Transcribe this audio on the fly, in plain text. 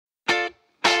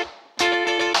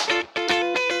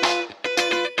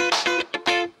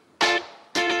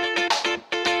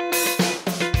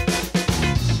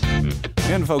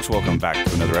And folks, welcome back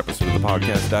to another episode of the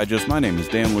Podcast Digest. My name is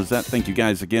Dan Lizette. Thank you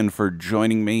guys again for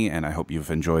joining me, and I hope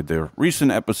you've enjoyed the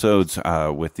recent episodes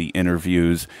with the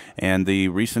interviews and the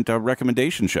recent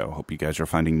recommendation show. Hope you guys are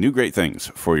finding new great things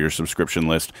for your subscription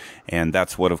list, and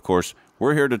that's what, of course,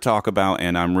 we're here to talk about,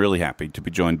 and I'm really happy to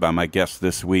be joined by my guest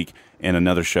this week in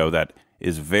another show that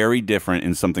is very different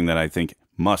in something that I think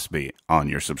must be on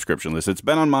your subscription list. It's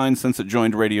been on mine since it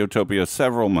joined Radiotopia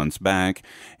several months back,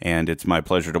 and it's my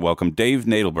pleasure to welcome Dave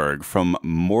Nadelberg from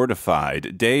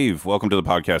Mortified. Dave, welcome to the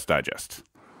Podcast Digest.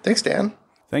 Thanks, Dan.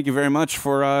 Thank you very much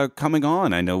for coming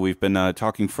on. I know we've been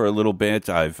talking for a little bit.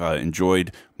 I've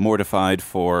enjoyed Mortified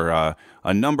for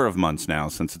a number of months now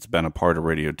since it's been a part of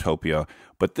Radiotopia,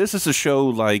 but this is a show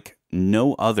like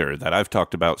no other that I've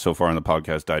talked about so far on the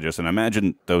Podcast Digest, and I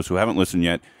imagine those who haven't listened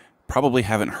yet probably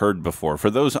haven't heard before. For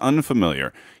those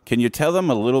unfamiliar, can you tell them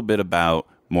a little bit about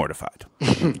Mortified?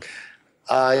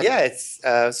 It's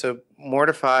so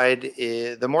Mortified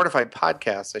the Mortified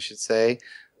podcast, I should say,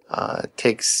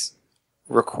 takes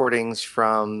recordings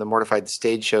from the Mortified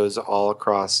stage shows all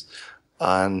across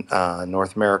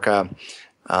North America,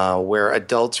 where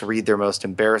adults read their most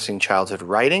embarrassing childhood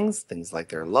writings, things like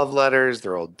their love letters,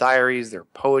 their old diaries, their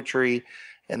poetry,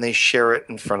 and they share it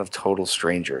in front of total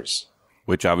strangers.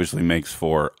 Which obviously makes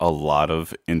for a lot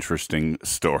of interesting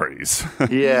stories.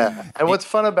 Yeah. And what's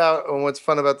fun about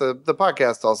the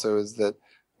podcast also is that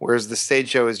whereas the stage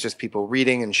show is just people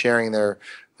reading and sharing their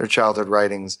childhood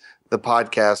writings, the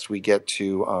podcast we get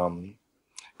to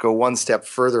go one step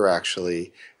further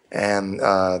actually. And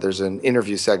there's an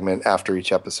interview segment after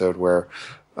each episode where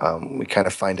we kind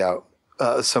of find out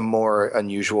some more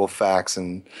unusual facts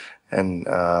and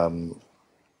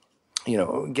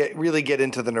get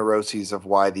into the neuroses of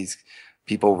why these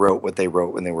people wrote what they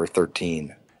wrote when they were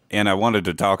 13. And I wanted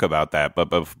to talk about that, but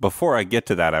before I get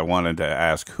to that, I wanted to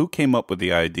ask, who came up with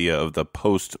the idea of the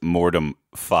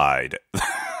post-mortem-fied?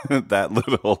 That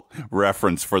little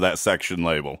reference for that section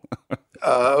label.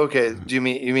 Okay. Do you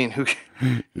mean who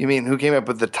came up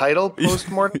with the title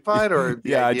post-mortified or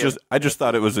yeah, I just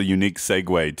thought it was a unique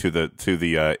segue to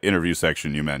the interview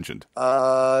section you mentioned.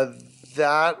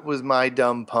 That was my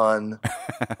dumb pun.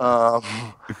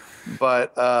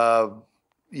 But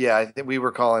I think we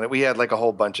were calling it, we had like a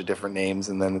whole bunch of different names,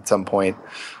 and then at some point,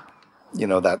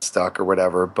 that stuck or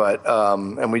whatever. But,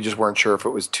 and we just weren't sure if it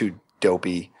was too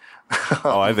dopey.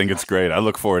 I think it's great. I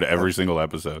look forward to every single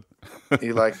episode.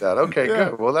 You like that? Okay, yeah.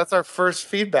 Good. Well, that's our first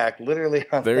feedback, literally.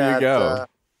 There you go.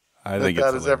 I think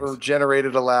that has ever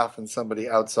generated a laugh in somebody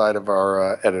outside of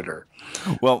our editor.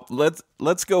 Well,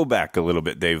 let's go back a little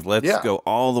bit, Dave. Let's go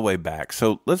all the way back.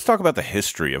 So let's talk about the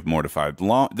history of Mortified.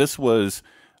 This was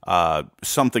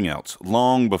something else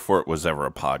long before it was ever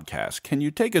a podcast. Can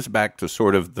you take us back to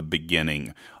sort of the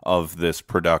beginning of this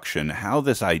production, how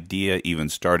this idea even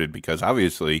started? Because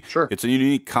obviously It's a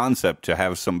unique concept to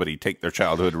have somebody take their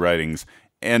childhood writings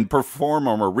and perform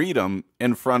them or read them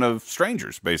in front of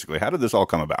strangers, basically. How did this all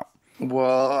come about?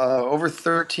 Well, over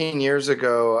 13 years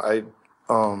ago, I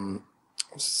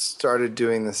started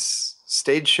doing this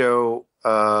stage show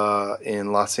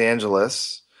in Los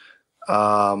Angeles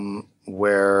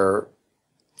where,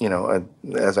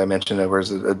 as I mentioned, there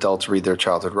was adults read their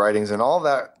childhood writings, and all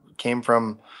that came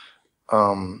from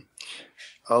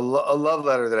a love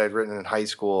letter that I'd written in high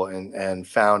school and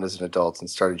found as an adult and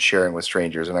started sharing with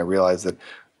strangers. And I realized that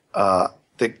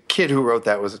the kid who wrote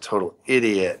that was a total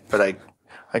idiot, but I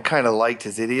kind of liked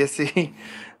his idiocy.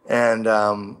 And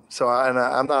so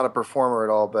I'm not a performer at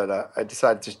all, but I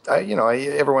decided to,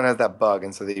 everyone has that bug.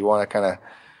 And so that you want to kind of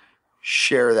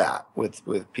share that with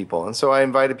people. And so I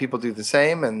invited people to do the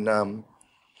same. And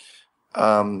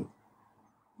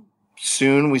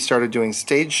soon we started doing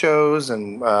stage shows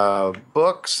and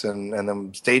books and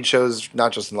then stage shows,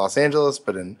 not just in Los Angeles,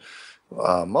 but in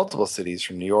multiple cities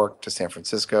from New York to San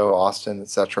Francisco, Austin,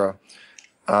 etc.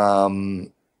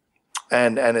 And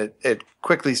it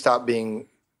quickly stopped being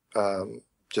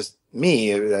just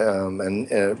me.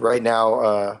 And right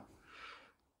now,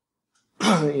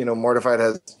 Mortified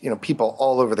has, people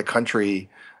all over the country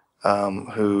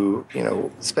who,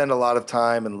 spend a lot of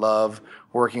time and love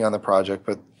working on the project,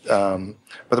 but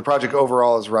the project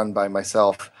overall is run by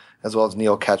myself as well as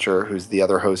Neil Ketcher, who's the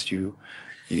other host you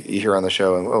hear on the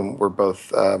show, and we're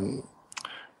both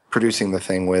producing the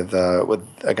thing with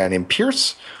a guy named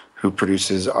Pierce, who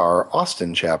produces our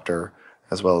Austin chapter,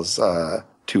 as well as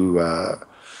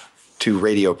two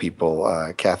radio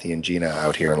people, Kathy and Gina,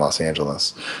 out here in Los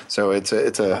Angeles. So it's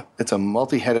a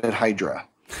multi-headed hydra.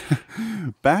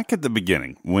 Back at the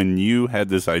beginning, when you had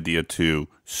this idea to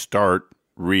start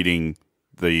reading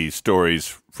the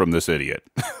stories from this idiot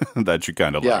that you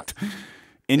kind of liked,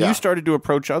 And you started to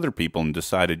approach other people and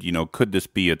decided, could this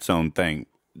be its own thing?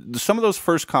 Some of those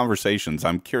first conversations,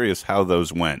 I'm curious how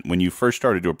those went. When you first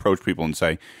started to approach people and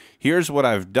say, here's what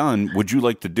I've done, would you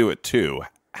like to do it too?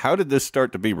 How did this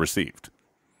start to be received?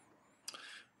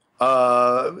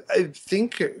 I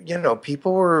think,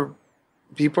 people were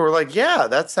like, yeah,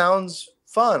 that sounds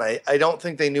fun. I don't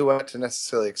think they knew what to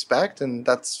necessarily expect, and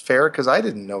that's fair because I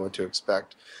didn't know what to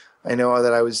expect. I know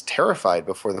that I was terrified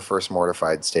before the first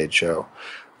Mortified stage show.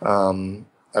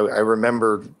 I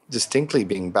remember distinctly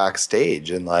being backstage,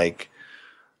 and like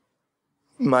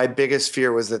my biggest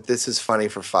fear was that this is funny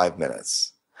for 5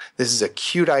 minutes. This is a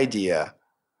cute idea,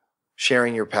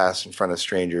 sharing your past in front of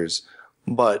strangers.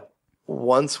 But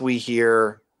once we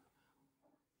hear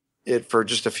it for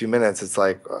just a few minutes, it's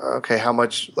like, okay, how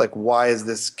much, like, why is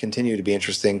this continue to be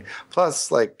interesting? Plus,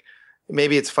 like,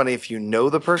 maybe it's funny if you know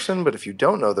the person, but if you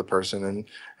don't know the person,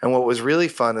 and what was really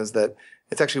fun is that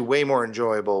it's actually way more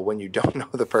enjoyable when you don't know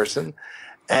the person,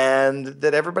 and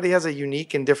that everybody has a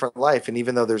unique and different life. And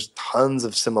even though there's tons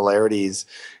of similarities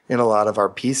in a lot of our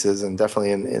pieces, and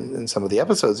definitely in some of the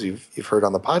episodes you've heard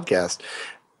on the podcast,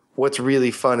 what's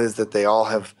really fun is that they all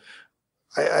have,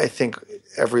 I think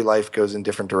every life goes in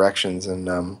different directions. And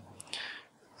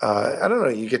I don't know,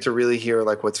 you get to really hear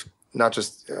like what's not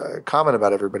just common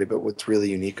about everybody, but what's really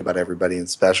unique about everybody and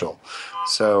special.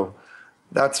 So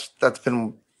that's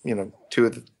been,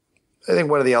 I think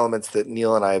one of the elements that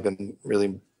Neil and I have been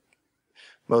really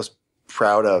most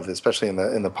proud of, especially in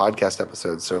the podcast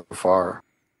episodes so far.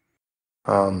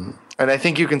 And I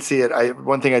think you can see it.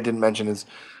 One thing I didn't mention is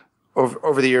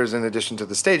over the years, in addition to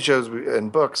the stage shows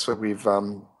and books, we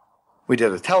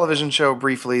did a television show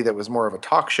briefly that was more of a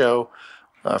talk show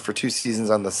for 2 seasons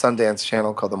on the Sundance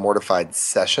Channel called the Mortified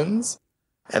Sessions.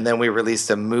 And then we released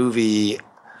a movie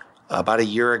about a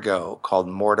year ago called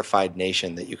Mortified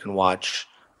Nation that you can watch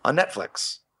on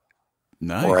Netflix.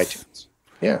 Nice. Or iTunes.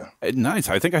 Yeah. Nice.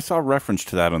 I think I saw a reference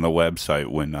to that on the website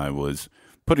when I was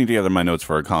putting together my notes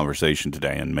for a conversation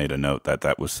today, and made a note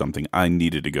that was something I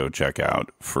needed to go check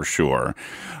out for sure.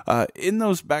 Back in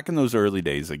those early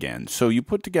days again, so you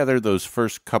put together those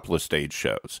first couple of stage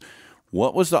shows.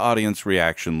 What was the audience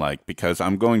reaction like? Because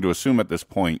I'm going to assume at this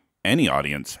point, any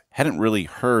audience hadn't really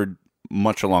heard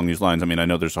much along these lines. I mean, I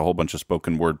know there's a whole bunch of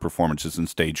spoken word performances and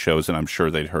stage shows, and I'm sure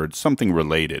they'd heard something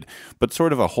related, but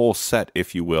sort of a whole set,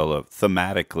 if you will, of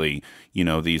thematically,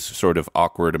 these sort of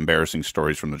awkward, embarrassing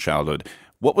stories from the childhood.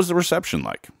 What was the reception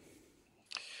like?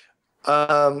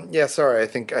 Yeah, sorry. I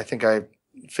think I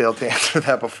failed to answer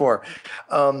that before.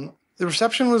 The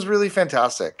reception was really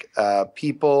fantastic.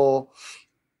 People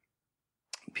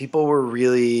were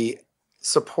really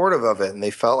supportive of it, and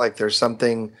they felt like there's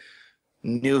something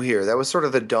new here. That was sort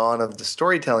of the dawn of the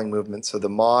storytelling movement. So the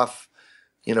Moth,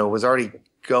 was already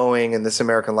going, and This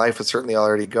American Life was certainly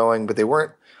already going, but they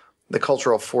weren't the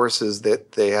cultural forces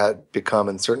that they had become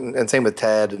and same with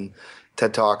TED and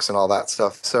TED Talks and all that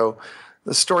stuff. So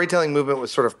the storytelling movement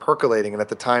was sort of percolating, and at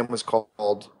the time was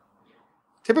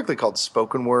typically called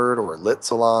spoken word or lit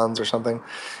salons or something.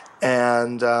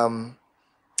 And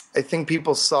I think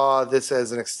people saw this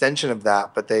as an extension of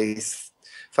that, but they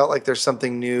felt like there's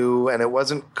something new, and it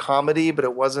wasn't comedy, but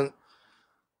it wasn't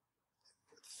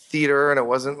theater, and it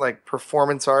wasn't like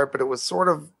performance art, but it was sort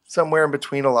of somewhere in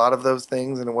between a lot of those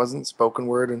things, and it wasn't spoken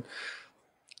word. And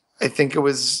I think it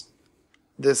was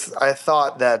this, I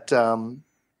thought that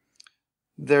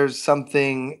there's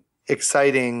something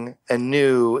exciting and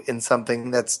new in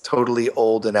something that's totally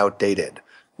old and outdated,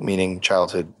 meaning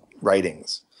childhood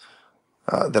writings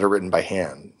that are written by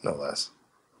hand, no less.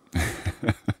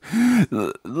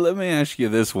 Let me ask you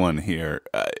this one here,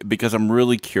 because I'm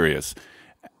really curious.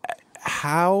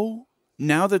 How,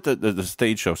 now that the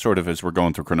stage show, sort of as we're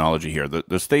going through chronology here,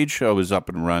 the stage show is up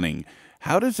and running,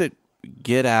 how does it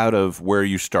get out of where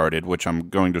you started, which I'm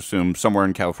going to assume somewhere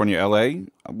in California, LA,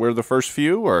 were the first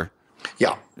few, or?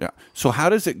 Yeah. So how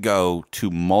does it go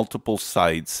to multiple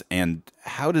sites, and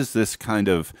how does this kind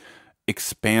of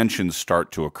expansion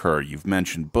start to occur? You've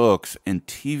mentioned books and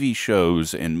TV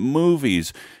shows and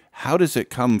movies. How does it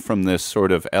come from this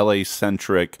sort of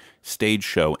LA-centric stage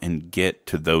show and get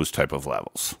to those type of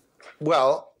levels?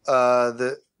 Well,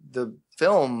 the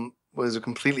film was a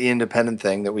completely independent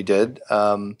thing that we did.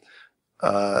 The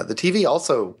TV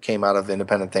also came out of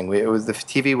independent thing. The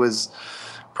TV was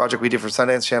project we did for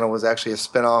Sundance Channel was actually a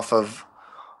spinoff of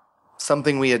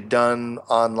something we had done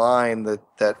online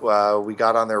that we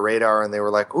got on their radar, and they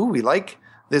were like, "Ooh, we like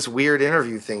this weird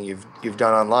interview thing you've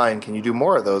done online. Can you do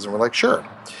more of those?" And we're like, "Sure."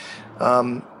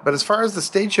 But as far as the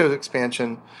stage show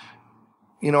expansion,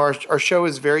 our show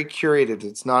is very curated.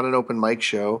 It's not an open mic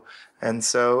show. And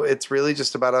so it's really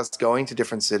just about us going to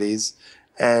different cities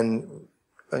and,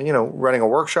 running a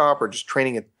workshop or just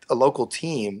training a local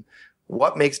team.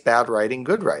 What makes bad writing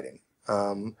good writing?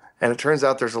 And it turns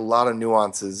out there's a lot of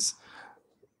nuances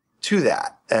to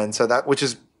that. And so which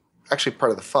is actually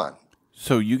part of the fun.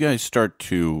 So you guys start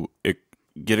to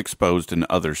get exposed in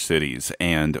other cities,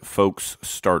 and folks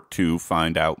start to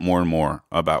find out more and more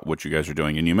about what you guys are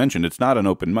doing. And you mentioned it's not an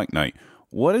open mic night.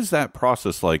 What is that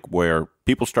process like where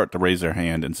people start to raise their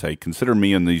hand and say, consider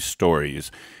me in these stories?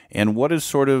 And what is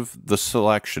sort of the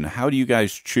selection? How do you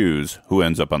guys choose who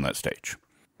ends up on that stage?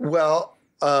 Well,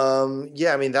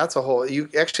 that's a whole.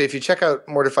 If you check out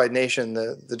Mortified Nation,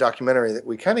 the documentary, that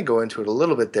we kind of go into it a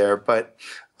little bit there, but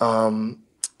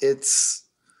it's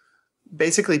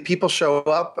basically people show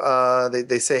up.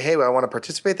 They say, "Hey, I want to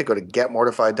participate." They go to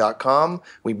getmortified.com.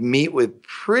 We meet with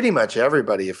pretty much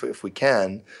everybody if we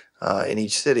can in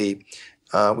each city.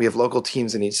 We have local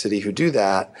teams in each city who do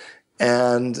that,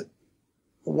 and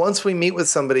once we meet with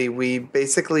somebody, we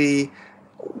basically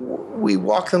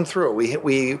walk them through it.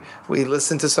 We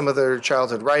listen to some of their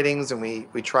childhood writings, and we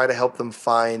try to help them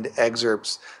find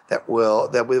excerpts that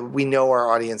we know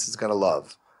our audience is going to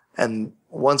love. And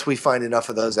once we find enough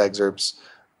of those excerpts,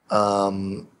 we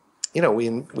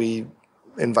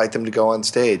invite them to go on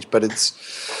stage. But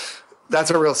that's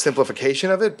a real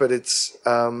simplification of it. But that's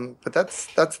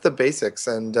the basics.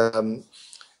 And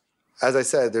as I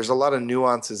said, there's a lot of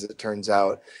nuances, it turns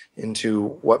out,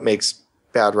 into what makes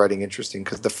bad writing interesting.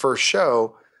 Because the first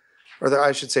show,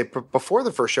 I should say before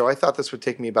the first show, I thought this would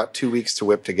take me about 2 weeks to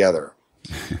whip together.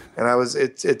 And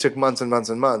it took months and months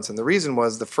and months. And the reason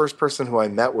was the first person who I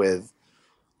met with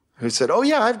who said, "Oh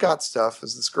yeah, I've got stuff,"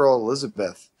 is this girl,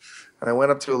 Elizabeth. And I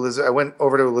went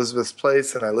over to Elizabeth's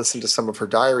place and I listened to some of her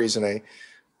diaries, and I,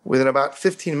 within about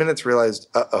 15 minutes, realized,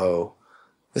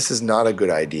 this is not a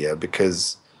good idea,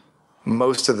 because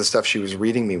most of the stuff she was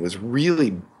reading me was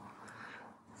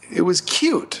it was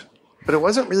cute, but it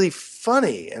wasn't really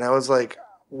funny. And I was like,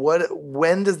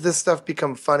 when does this stuff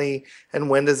become funny, and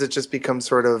when does it just become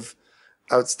sort of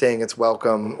outstaying its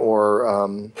welcome? Or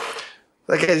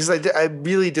I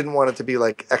really didn't want it to be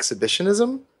like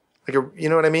exhibitionism, you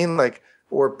know what I mean?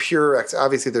 Or pure,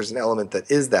 obviously there's an element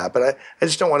that is that, but I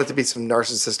just don't want it to be some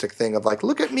narcissistic thing of like,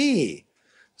 look at me.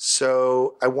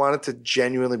 So I want it to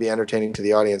genuinely be entertaining to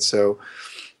the audience. So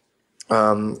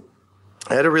I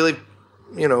had to really,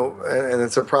 and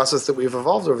it's a process that we've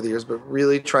evolved over the years, but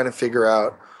really trying to figure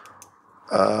out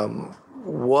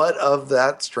what of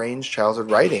that strange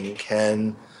childhood writing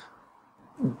can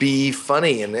be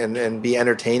funny and be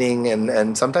entertaining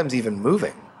and sometimes even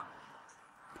moving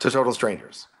to total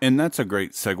strangers. And that's a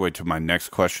great segue to my next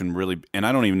question, really. And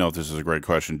I don't even know if this is a great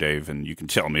question, Dave, and you can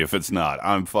tell me if it's not.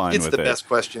 I'm fine with it. It's the best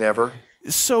question ever.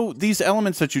 So these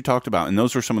elements that you talked about, and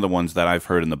those are some of the ones that I've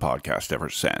heard in the podcast ever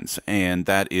since, and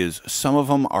that is, some of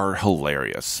them are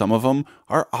hilarious. Some of them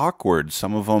are awkward.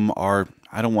 Some of them are,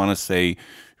 I don't want to say,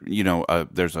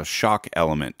 there's a shock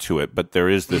element to it, but there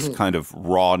is this kind of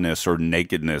rawness or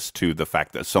nakedness to the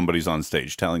fact that somebody's on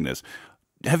stage telling this.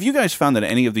 Have you guys found that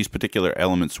any of these particular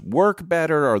elements work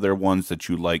better? Are there ones that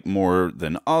you like more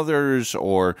than others?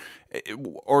 Or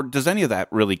does any of that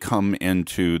really come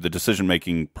into the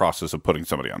decision-making process of putting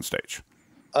somebody on stage?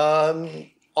 The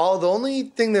only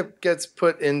thing that gets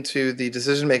put into the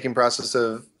decision-making process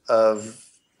of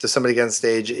does somebody get on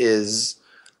stage is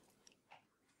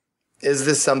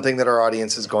this something that our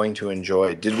audience is going to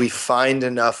enjoy? Did we find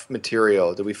enough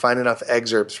material? Did we find enough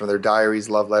excerpts from their diaries,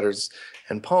 love letters,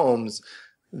 and poems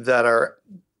that are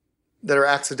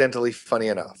accidentally funny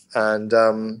enough? And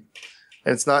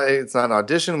it's not an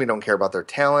audition. We don't care about their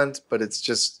talent, but it's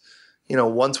just,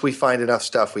 once we find enough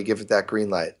stuff, we give it that green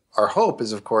light. Our hope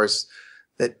is, of course,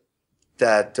 that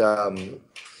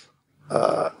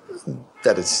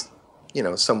it's,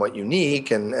 somewhat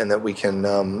unique and that we can,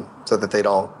 so that they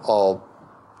don't all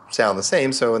sound the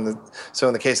same. So in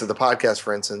the case of the podcast,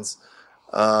 for instance,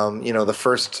 the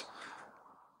first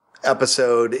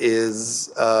episode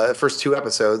is first two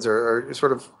episodes are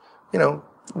sort of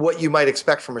what you might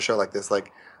expect from a show like this,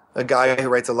 like a guy who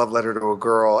writes a love letter to a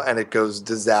girl and it goes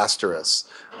disastrous,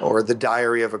 or the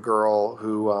diary of a girl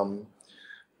who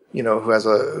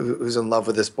who's in love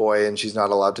with this boy and she's not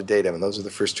allowed to date him. And those are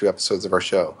the first two episodes of our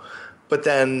show. But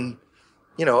then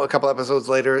a couple episodes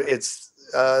later, it's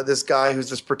this guy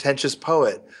who's this pretentious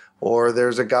poet, or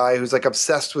there's a guy who's like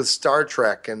obsessed with Star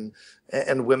Trek and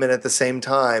women at the same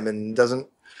time and doesn't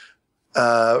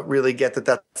really get that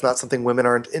that's not something women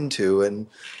aren't into. And,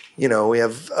 we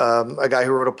have a guy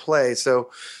who wrote a play. So,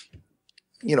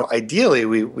 ideally,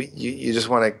 you just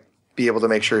want to be able to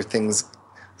make sure things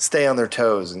stay on their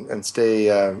toes and stay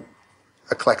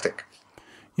eclectic.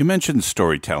 You mentioned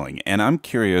storytelling, and I'm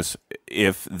curious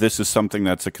if this is something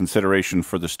that's a consideration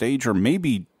for the stage or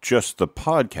maybe just the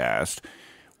podcast.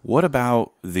 What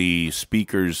about the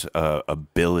speaker's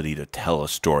ability to tell a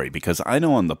story? Because I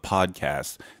know on the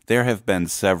podcast, there have been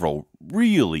several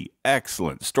really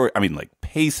excellent stories. I mean, like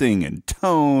pacing and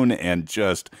tone and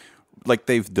just like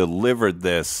they've delivered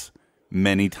this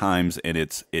many times and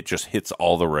it just hits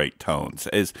all the right tones.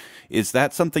 Is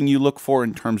that something you look for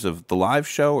in terms of the live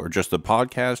show or just the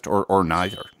podcast or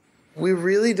neither? We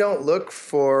really don't look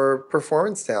for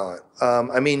performance talent.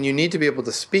 I mean, you need to be able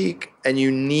to speak, and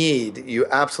you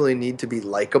absolutely need to be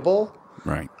likable.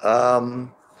 Right.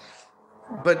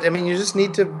 But I mean, you just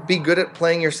need to be good at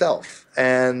playing yourself,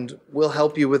 and we'll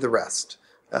help you with the rest.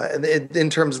 In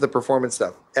terms of the performance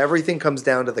stuff, everything comes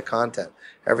down to the content.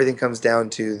 Everything comes down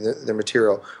to the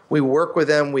material. We work with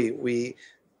them.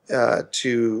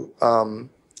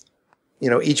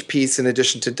 Each piece, in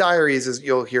addition to diaries, is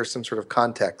you'll hear some sort of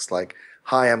context like,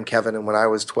 "Hi, I'm Kevin, and when I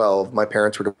was 12, my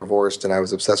parents were divorced, and I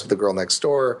was obsessed with the girl next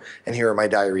door, and here are my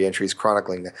diary entries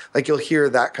chronicling that." Like, you'll hear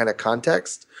that kind of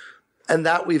context, and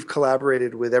that we've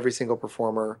collaborated with every single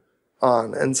performer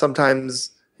on. And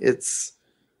sometimes it's,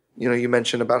 you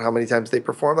mentioned about how many times they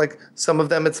perform. Like, some of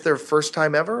them, it's their first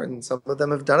time ever, and some of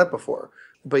them have done it before.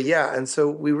 But yeah, and so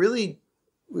we really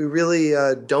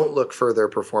don't look for their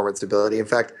performance ability. In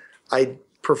fact, I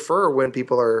prefer when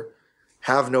people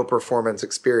have no performance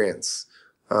experience.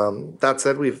 That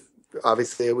said,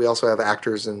 we also have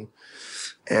actors and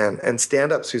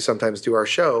stand-ups who sometimes do our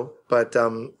show. But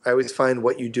I always find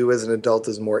what you do as an adult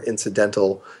is more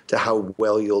incidental to how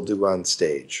well you'll do on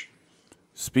stage.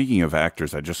 Speaking of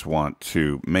actors, I just want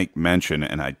to make mention,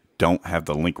 and I don't have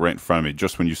the link right in front of me.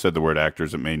 Just when you said the word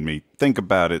actors, it made me think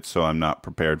about it, so I'm not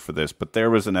prepared for this. But there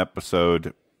was an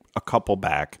episode a couple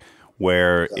back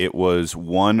where it was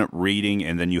one reading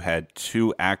and then you had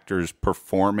two actors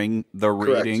performing the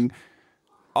reading. Correct.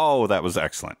 Oh, that was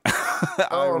excellent.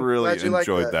 I really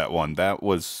enjoyed that one. That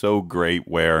was so great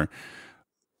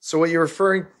So what you're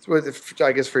referring to,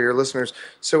 I guess for your listeners,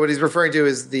 so what he's referring to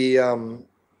is we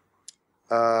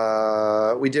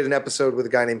did an episode with a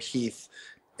guy named Heath,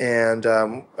 and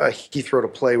Heath wrote a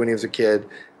play when he was a kid,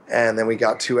 and then we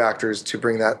got two actors to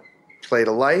bring that play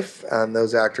to life, and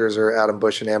those actors are Adam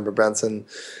Bush and Amber Benson,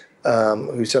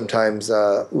 who sometimes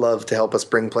love to help us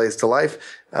bring plays to life.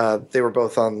 They were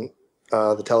both on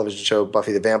the television show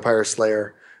Buffy the Vampire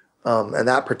Slayer, and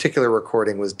that particular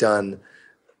recording was done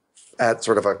at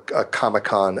sort of a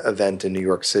Comic-Con event in New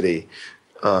York City,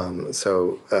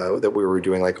 so that we were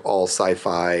doing like all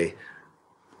sci-fi,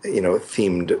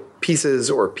 themed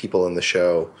pieces or people in the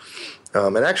show.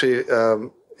 And actually,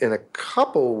 in a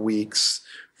couple weeks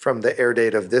from the air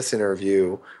date of this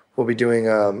interview, we'll be doing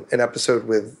an episode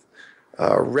with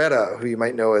Retta, who you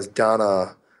might know as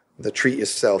Donna, the treat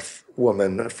yourself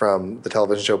woman from the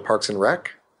television show Parks and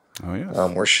Rec. Oh, yes.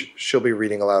 Where she'll be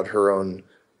reading aloud her own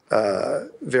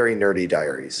very nerdy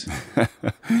diaries.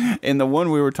 And the one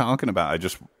we were talking about, I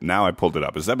pulled it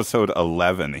up. It's episode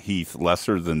 11, Heath,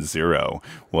 Lesser Than Zero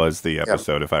was the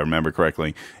episode, if I remember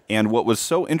correctly. And what was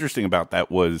so interesting about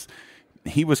that was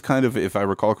he was kind of, if I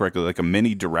recall correctly, like a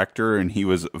mini director, and he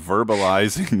was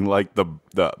verbalizing like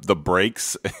the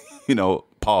breaks,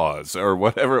 pause or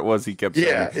whatever it was he kept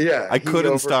saying. Yeah. I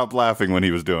couldn't stop laughing when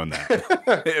he was doing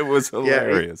that. It was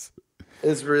hilarious.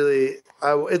 It's really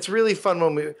fun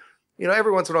when we,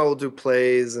 every once in a while we'll do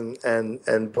plays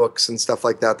and books and stuff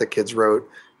like that kids wrote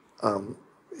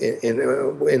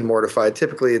in Mortified.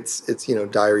 Typically it's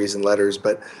diaries and letters,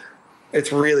 but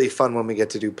it's really fun when we get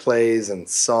to do plays and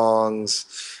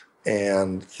songs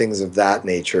and things of that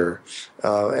nature.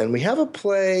 And we have a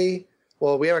play.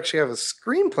 Well, we actually have a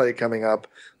screenplay coming up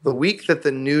the week that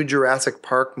the new Jurassic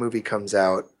Park movie comes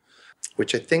out,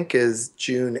 which I think is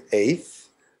June 8th.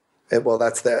 Well,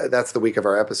 that's the week of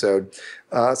our episode.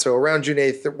 So around June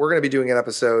 8th, we're going to be doing an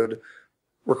episode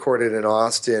recorded in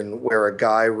Austin where a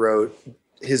guy wrote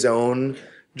his own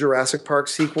Jurassic Park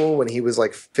sequel when he was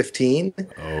like 15.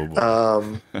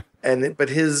 Oh, but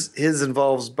his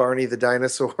involves Barney the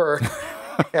dinosaur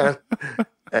and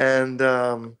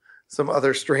some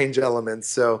other strange elements.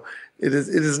 So it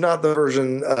is not the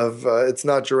version of it's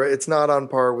not on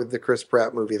par with the Chris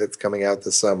Pratt movie that's coming out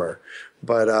this summer.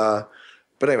 But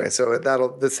anyway, so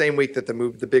the same week that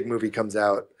the big movie comes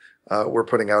out, we're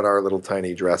putting out our little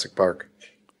tiny Jurassic Park.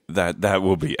 That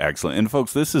will be excellent. And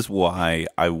folks, this is why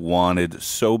I wanted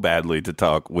so badly to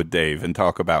talk with Dave and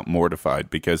talk about Mortified,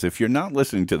 because if you're not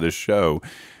listening to this show,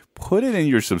 put it in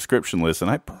your subscription list,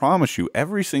 and I promise you,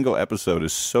 every single episode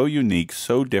is so unique,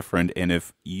 so different, and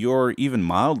if you're even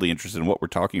mildly interested in what we're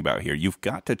talking about here, you've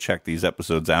got to check these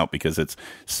episodes out because it's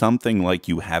something like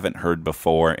you haven't heard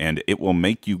before, and it will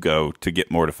make you go to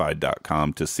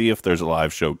getmortified.com to see if there's a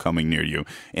live show coming near you,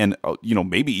 and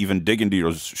maybe even dig into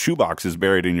your shoeboxes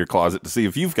buried in your closet to see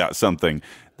if you've got something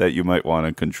that you might want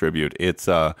to contribute.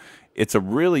 It's a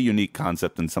really unique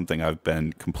concept and something I've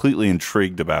been completely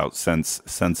intrigued about since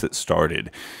it started.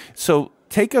 So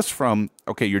take us from,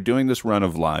 okay, you're doing this run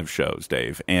of live shows,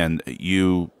 Dave, and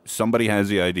somebody has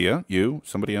the idea,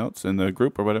 somebody else in the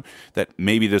group or whatever, that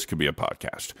maybe this could be a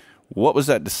podcast. What was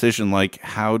that decision like?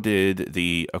 How did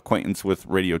the acquaintance with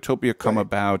Radiotopia come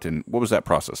about, and what was that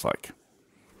process like?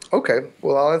 Okay,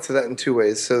 well, I'll answer that in two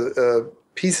ways. So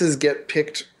pieces get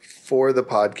picked for the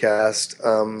podcast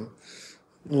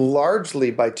largely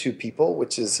by two people,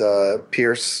 which is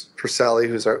Pierce Purcelli,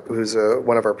 who's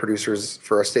one of our producers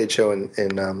for our stage show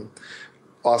in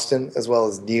Austin, as well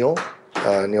as Neil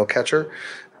Ketcher.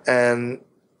 And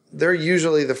they're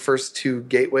usually the first two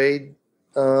gateway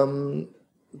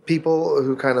people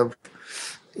who kind of,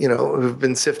 who've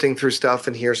been sifting through stuff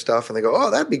and hear stuff, and they go, oh,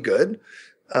 that'd be good.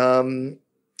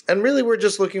 And really, we're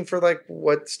just looking for like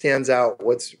what stands out,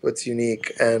 what's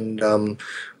unique, and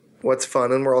what's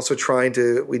fun. And we're also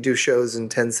we do shows in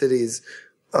 10 cities,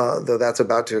 though that's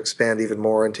about to expand even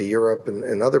more into Europe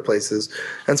and other places.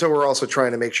 And so we're also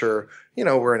trying to make sure,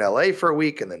 we're in LA for a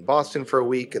week, and then Boston for a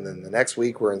week, and then the next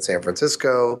week we're in San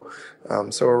Francisco.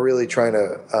 So we're really trying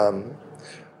to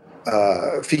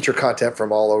feature content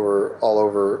from all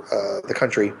over the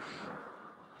country.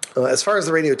 As far as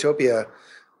the Radiotopia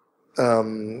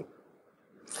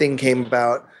thing came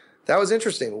about, that was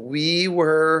interesting. We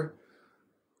were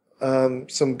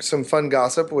some fun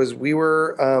gossip was we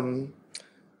were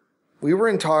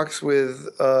in talks with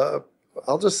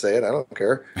I'll just say it, I don't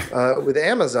care, with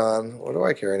Amazon. What do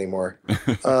I care anymore?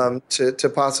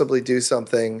 To possibly do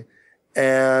something,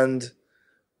 and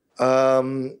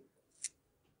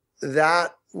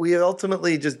that we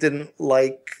ultimately just didn't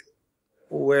like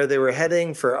where they were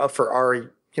heading for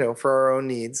our own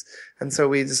needs. And so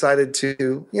we decided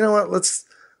to, let's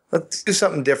do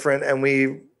something different. And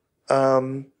we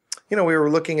were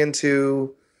looking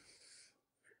into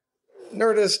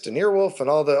Nerdist and Earwolf and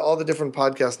all the different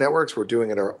podcast networks. We're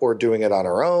doing it or doing it on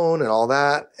our own and all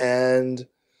that. And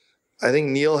I think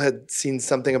Neil had seen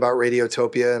something about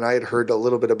Radiotopia, and I had heard a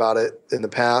little bit about it in the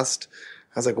past.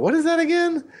 I was like, what is that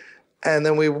again? And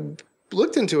then we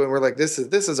looked into it and we're like, this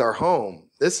is our home.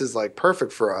 This is like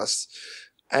perfect for us.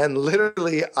 And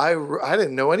literally, I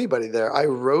didn't know anybody there. I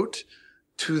wrote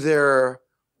to their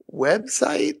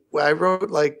website. I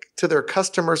wrote like to their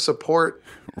customer support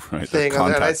thing.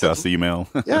 Contact us email.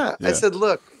 Yeah. I said,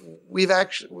 look, we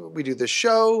do this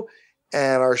show,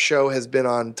 and our show has been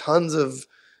on tons of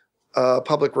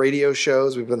public radio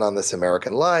shows. We've been on This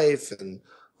American Life and,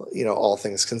 All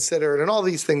Things Considered, and all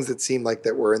these things that seemed like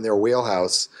that were in their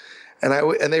wheelhouse. And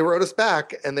they wrote us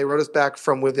back,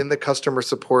 from within the customer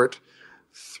support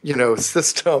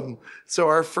system. So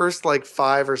our first like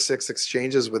 5 or 6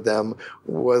 exchanges with them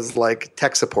was like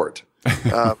tech support.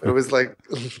 It was like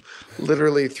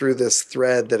literally through this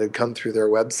thread that had come through their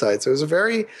website. So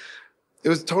it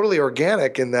was totally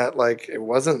organic in that, like, it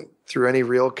wasn't through any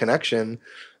real connection.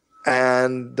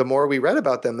 And the more we read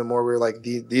about them, the more we were like,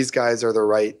 these guys are the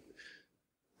right.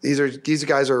 These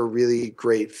guys are a really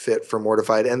great fit for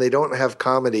Mortified, and they don't have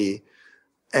comedy.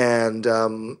 And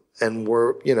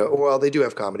we're, well, they do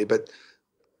have comedy, but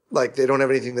like they don't have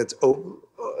anything that's,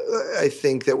 I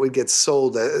think, that would get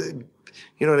sold.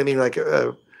 You know what I mean? Like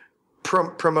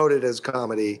promoted as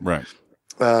comedy. Right.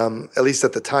 At least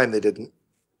at the time they didn't.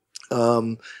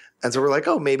 And so we're like,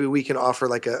 oh, maybe we can offer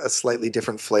like a slightly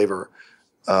different flavor.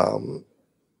 That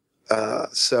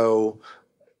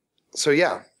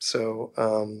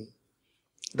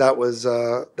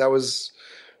was,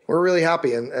 we're really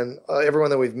happy. And everyone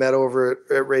that we've met over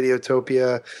at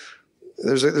Radiotopia,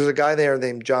 there's a guy there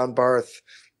named John Barth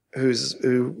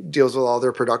who deals with all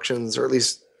their productions, or at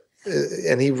least,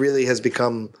 and he really has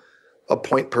become a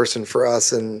point person for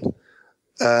us. And,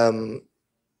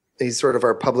 he's sort of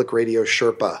our public radio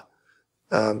Sherpa,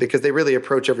 because they really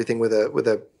approach everything with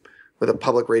a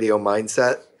public radio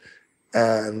mindset.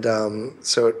 And,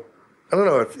 so I don't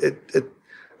know if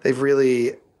they've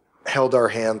really held our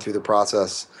hand through the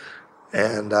process,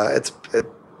 and that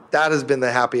has been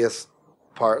the happiest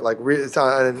part. Like,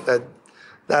 that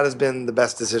has been the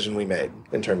best decision we made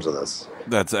in terms of this.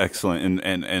 That's excellent,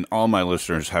 and all my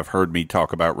listeners have heard me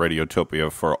talk about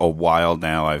Radiotopia for a while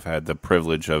now. I've had the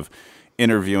privilege of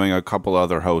interviewing a couple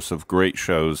other hosts of great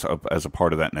shows as a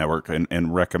part of that network,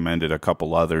 and recommended a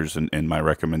couple others in my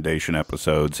recommendation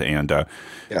episodes. And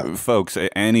folks,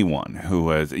 anyone who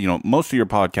has, most of your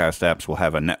podcast apps will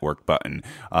have a network button,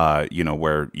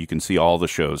 where you can see all the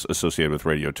shows associated with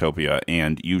Radiotopia,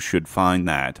 and you should find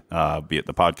that, be it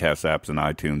the podcast apps in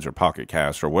iTunes or Pocket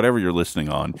Cast or whatever you're listening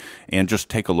on, and just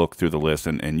take a look through the list,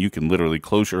 and you can literally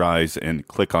close your eyes and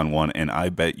click on one, and I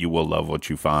bet you will love what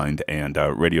you find. And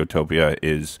Radiotopia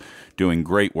is doing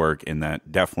great work, and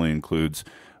that definitely includes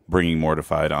bringing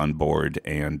Mortified on board.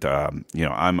 And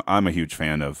I'm a huge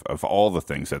fan of all the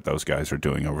things that those guys are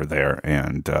doing over there,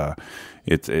 and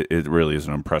it really is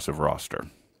an impressive roster.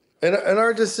 And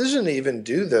our decision to even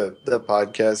do the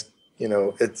podcast,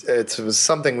 it was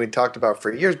something we talked about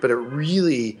for years, but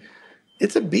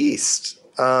it's a beast.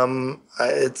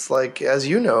 It's like, as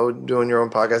you know, doing your own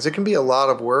podcast, it can be a lot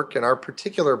of work. And our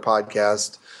particular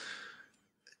podcast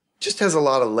just has a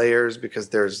lot of layers because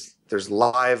there's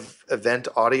live event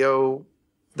audio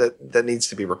that needs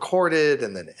to be recorded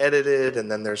and then edited,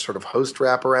 and then there's sort of host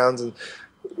wraparounds, and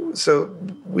so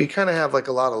we kind of have like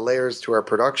a lot of layers to our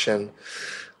production.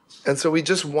 And so we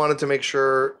just wanted to make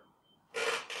sure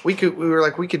we could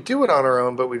do it on our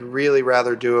own, but we'd really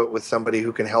rather do it with somebody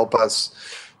who can help us,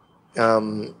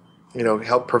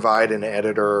 help provide an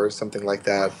editor or something like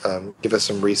that, give us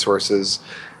some resources.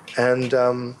 And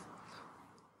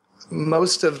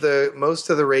most of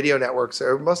the radio networks,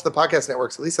 or most of the podcast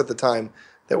networks, at least at the time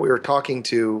that we were talking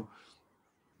to,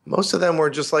 most of them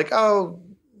were just like, oh,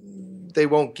 they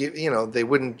won't give, they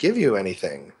wouldn't give you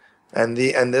anything. And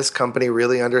this company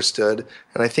really understood,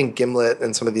 and I think Gimlet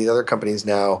and some of the other companies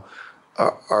now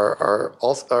are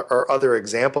other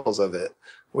examples of it,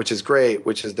 which is great.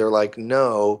 Which is, they're like,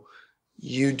 no,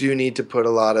 you do need to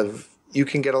you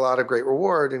can get a lot of great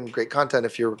reward and great content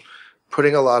if you're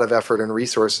putting a lot of effort and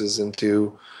resources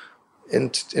into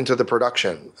the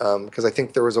production. Because I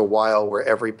think there was a while where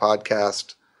every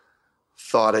podcast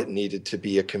thought it needed to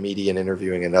be a comedian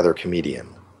interviewing another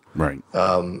comedian. Right.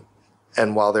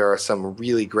 And while there are some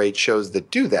really great shows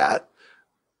that do that,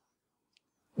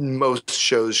 most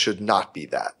shows should not be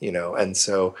that, And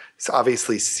so it's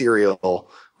obviously Serial,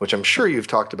 which I'm sure you've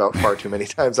talked about far too many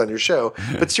times on your show,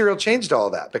 but Serial changed all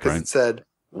that because It said,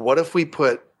 what if we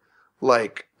put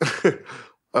like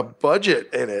a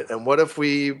budget in it? And what if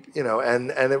we, and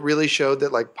it really showed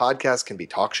that like podcasts can be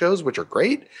talk shows, which are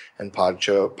great. And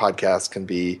podcasts can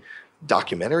be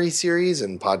documentary series,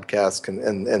 and podcasts can,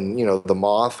 and The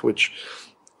Moth, which,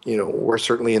 we're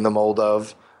certainly in the mold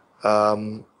of,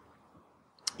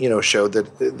 showed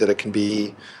that it can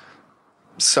be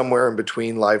somewhere in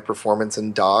between live performance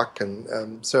and doc.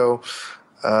 And so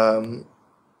I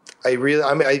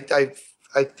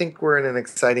think we're in an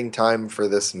exciting time for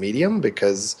this medium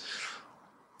because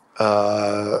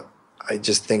I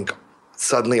just think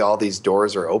suddenly all these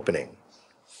doors are opening.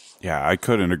 Yeah, I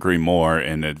couldn't agree more,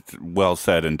 and it's well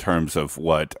said in terms of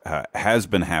what has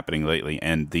been happening lately,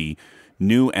 and the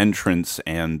new entrants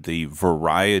and the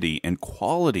variety and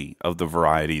quality of the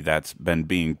variety that's been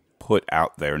being put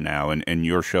out there now. And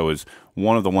your show is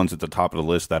one of the ones at the top of the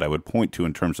list that I would point to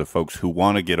in terms of folks who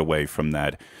want to get away from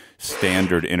that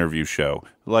standard interview show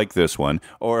like this one,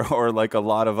 or like a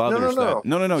lot of others.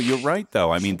 No, you're right,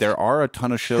 though. I mean, there are a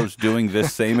ton of shows doing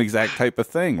this same exact type of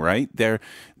thing, right? There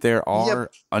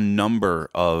are a number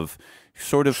of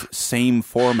sort of same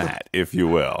format, if you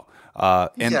will.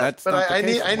 And yes, that's but I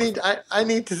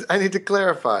need to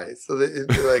clarify so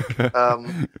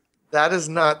that that is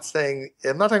not saying,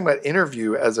 I'm not talking about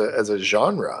interview as a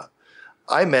genre.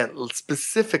 I meant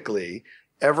specifically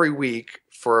every week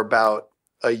for about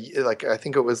I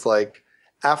think it was like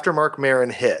after Mark Maron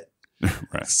hit,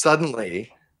 right.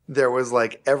 Suddenly there was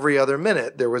like every other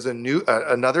minute there was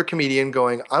another comedian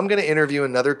going, I'm going to interview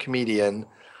another comedian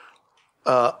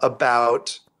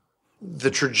about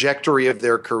the trajectory of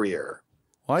their career.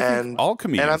 Well, I think all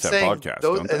comedians have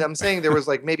podcasts. And I'm saying there was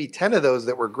like maybe 10 of those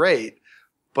that were great,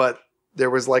 but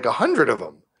there was like 100 of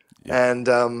them. Yeah.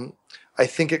 And I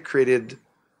think it created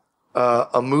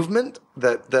a movement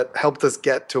that helped us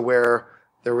get to where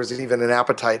there was even an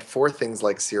appetite for things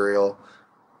like Serial.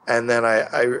 And then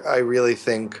I really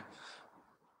think,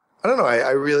 I don't know, I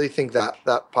really think that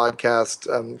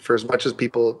podcast, for as much as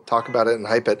people talk about it and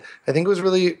hype it, I think it was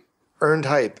really earned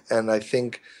hype. And I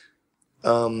think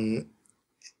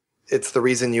it's the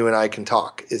reason you and I can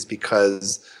talk, is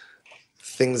because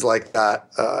things like that,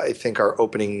 I think, are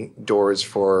opening doors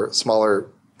for smaller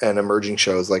and emerging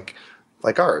shows like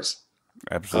ours.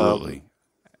 Absolutely.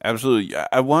 absolutely.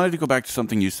 I wanted to go back to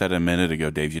something you said a minute ago,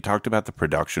 Dave. You talked about the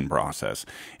production process,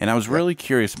 and I was really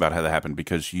curious about how that happened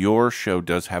because your show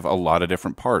does have a lot of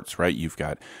different parts, right? You've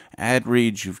got ad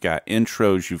reads, you've got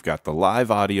intros, you've got the live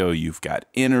audio, you've got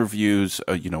interviews,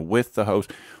 with the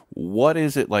host. What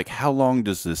is it like? How long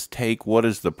does this take? What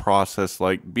is the process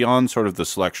like beyond sort of the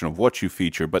selection of what you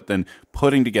feature, but then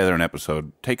putting together an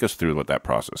episode? Take us through what that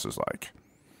process is like.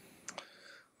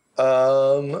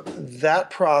 That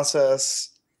process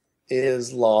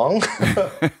is long.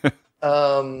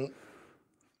 You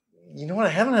know what? I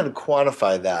haven't had to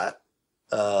quantify that.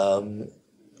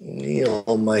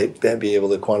 Neil might be able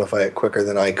to quantify it quicker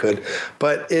than I could,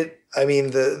 but it'd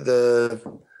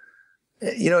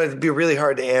be really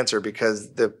hard to answer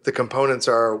because the components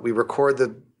are,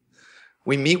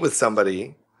 we meet with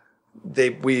somebody,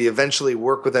 we eventually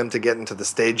work with them to get into the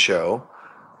stage show,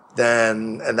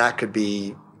 and that could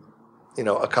be,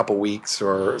 a couple weeks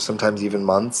or sometimes even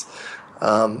months.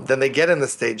 Then they get in the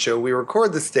stage show, we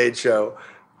record the stage show,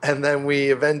 and then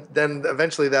then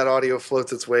eventually that audio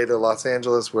floats its way to Los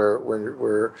Angeles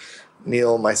where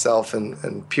Neil, myself,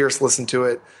 and Pierce listen to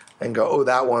it and go, oh,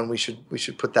 that one, we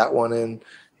should put that one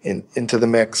into the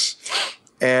mix.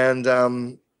 And,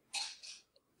 and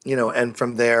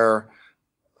from there,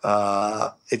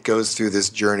 it goes through this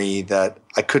journey that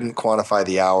I couldn't quantify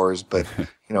the hours, but,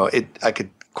 I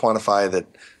could quantify that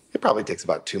it probably takes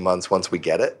about 2 months once we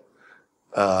get it,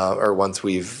 or once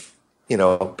we've,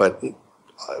 but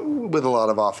with a lot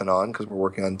of off and on because we're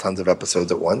working on tons of episodes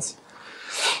at once.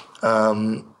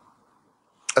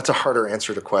 That's a harder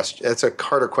question. It's a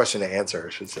harder question to answer, I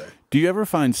should say. Do you ever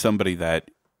find somebody that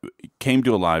came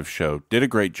to a live show, did a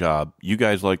great job, you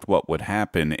guys liked what would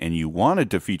happen, and you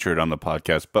wanted to feature it on the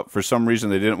podcast, but for some reason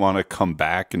they didn't want to come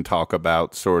back and talk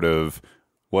about sort of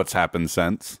what's happened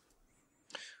since?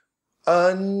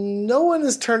 No one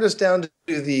has turned us down to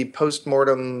do the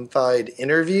post-mortem-fied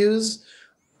interviews,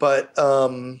 but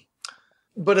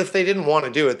if they didn't want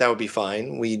to do it, that would be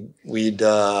fine. We would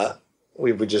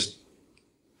just,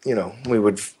 we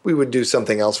would do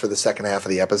something else for the second half of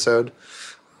the episode.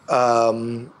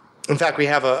 In fact, we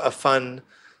have a fun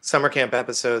summer camp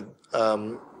episode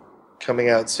coming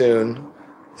out soon.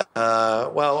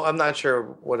 Well, I'm not sure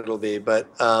what it'll be, but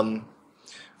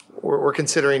we're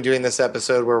considering doing this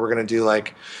episode where we're going to do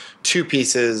like 2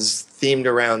 pieces themed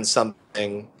around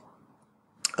something,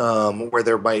 where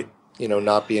there might,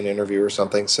 not be an interview or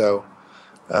something. So,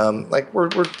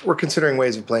 we're considering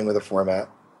ways of playing with the format.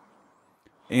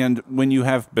 And when you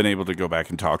have been able to go back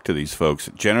and talk to these folks,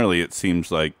 generally it seems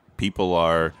like people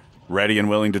are ready and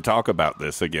willing to talk about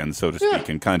this again, so to speak,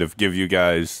 and kind of give you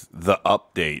guys the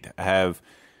update.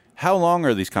 How long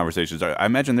are these conversations? I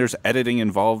imagine there's editing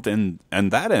involved in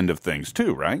that end of things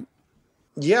too, right?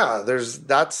 Yeah,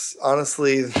 that's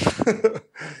honestly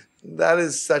that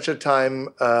is such a time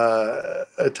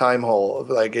hole.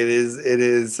 Like it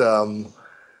is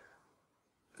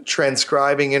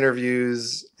transcribing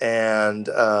interviews and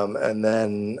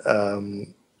then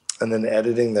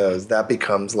editing those. That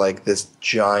becomes like this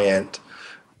giant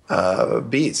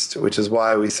beast, which is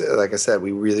why like I said,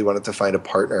 we really wanted to find a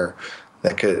partner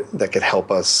that could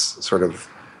help us sort of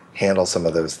handle some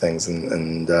of those things,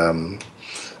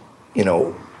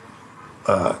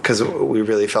 because we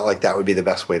really felt like that would be the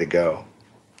best way to go.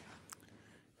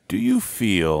 Do you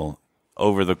feel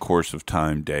over the course of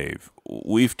time, Dave,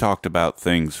 we've talked about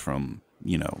things from,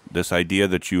 this idea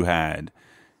that you had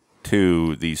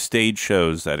to these stage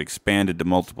shows that expanded to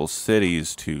multiple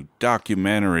cities, to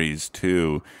documentaries,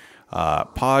 to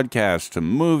podcasts, to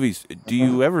movies. Do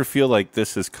you ever feel like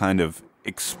this has kind of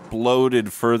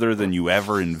exploded further than you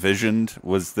ever envisioned?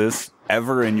 Was this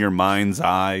ever in your mind's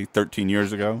eye 13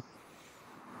 years ago?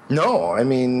 No, I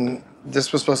mean,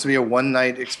 this was supposed to be a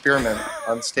one-night experiment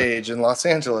on stage in Los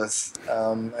Angeles,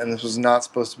 and this was not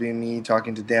supposed to be me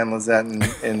talking to Dan Lizette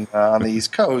on the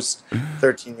East Coast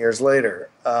 13 years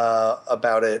later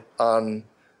about it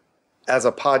as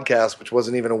a podcast, which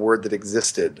wasn't even a word that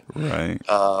existed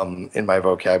in my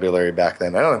vocabulary back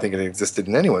then. I don't think it existed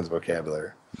in anyone's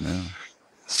vocabulary. No.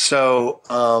 So,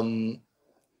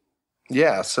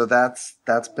 so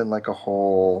that's been like a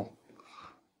whole.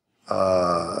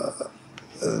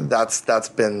 That's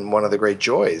been one of the great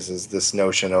joys, is this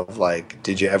notion of like,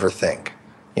 did you ever think?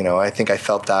 I think I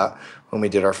felt that when we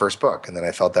did our first book, and then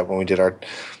I felt that when we did our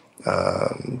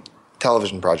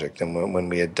television project, and when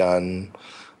we had done,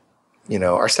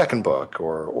 our second book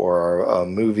or a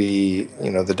movie,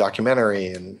 the documentary,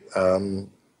 and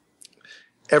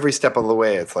every step of the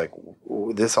way, it's like,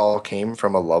 this all came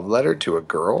from a love letter to a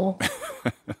girl,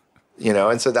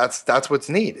 and so that's what's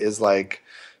neat, is like,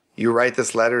 you write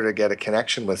this letter to get a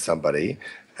connection with somebody,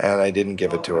 and I didn't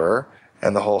give it to her.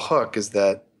 And the whole hook is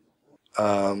that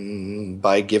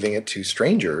by giving it to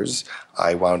strangers,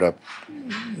 I wound up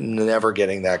never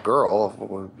getting that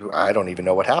girl. I don't even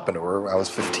know what happened to her. I was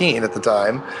 15 at the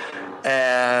time.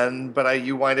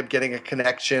 You wind up getting a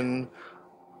connection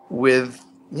with,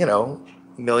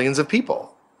 millions of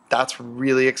people. That's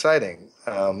really exciting.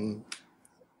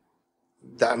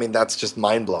 That's just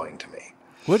mind-blowing to me.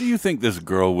 What do you think this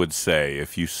girl would say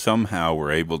if you somehow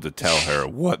were able to tell her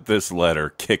what this letter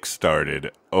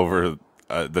kick-started over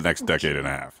the next decade and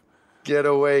a half? Get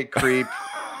away, creep.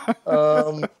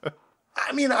 I've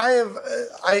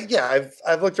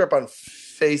looked her up on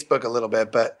Facebook a little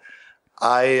bit, but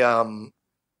I'm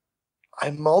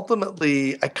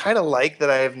kind of like that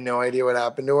I have no idea what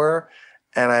happened to her,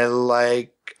 and I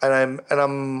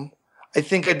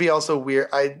think I'd be also weird.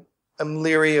 I'm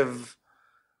leery of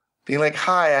being like,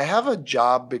 hi, I have a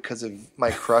job because of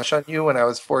my crush on you when I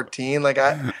was 14. Like,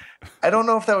 I don't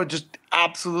know if that would just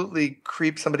absolutely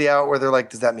creep somebody out where they're like,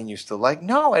 does that mean you still like?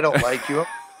 No, I don't like you. I'm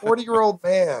a 40-year-old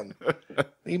man.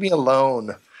 Leave me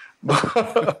alone.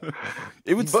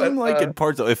 It would seem like in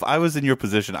parts, if I was in your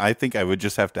position, I think I would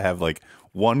just have to have like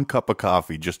one cup of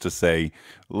coffee just to say,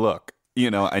 look,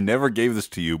 I never gave this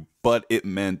to you, but it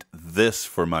meant this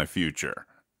for my future.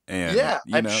 And,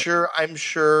 I'm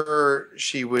sure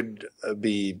she would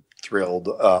be thrilled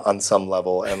on some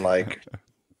level and like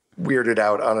weirded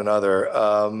out on another.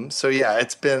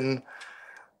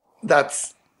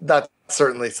 That's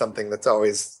certainly something that's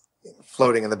always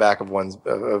floating in the back of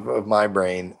of my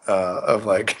brain of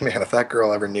like, man, if that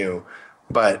girl ever knew.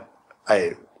 But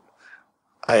I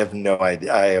have no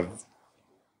idea.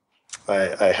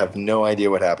 I have no idea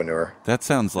what happened to her. That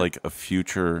sounds like a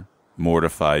future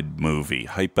Mortified movie.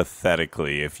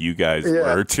 Hypothetically, if you guys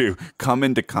were to come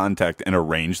into contact and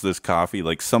arrange this coffee,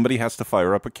 like somebody has to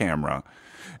fire up a camera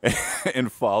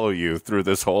and follow you through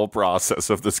this whole process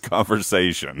of this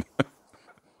conversation.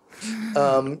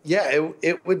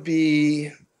 It would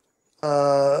be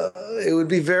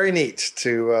very neat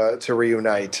to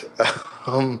reunite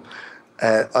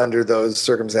under those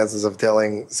circumstances of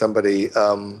telling somebody,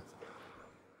 but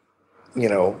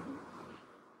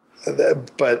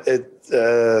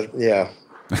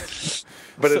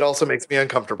it also makes me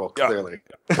uncomfortable, clearly.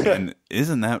 And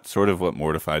isn't that sort of what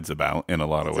Mortified's about in a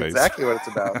lot of ways? Exactly what it's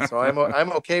about. So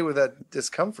I'm okay with that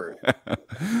discomfort.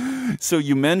 So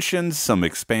you mentioned some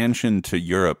expansion to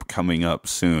Europe coming up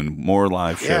soon, more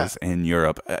live shows in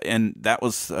Europe. And that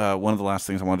was one of the last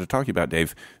things I wanted to talk to you about,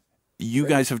 Dave. You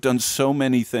guys have done so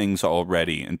many things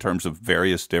already in terms of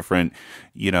various different,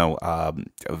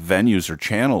 venues or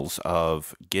channels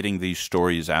of getting these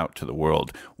stories out to the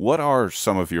world. What are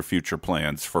some of your future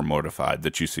plans for Mortified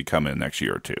that you see coming next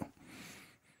year or two?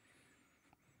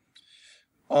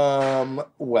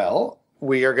 Well,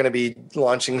 we are going to be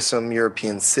launching some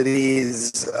European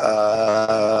cities in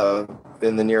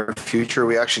the near future.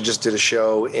 We actually just did a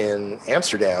show in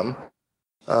Amsterdam,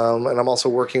 and I'm also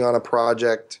working on a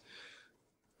project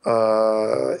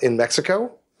in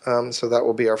Mexico. So that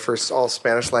will be our first all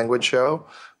Spanish language show,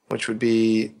 which would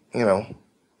be,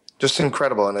 just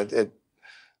incredible. And it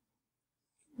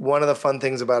one of the fun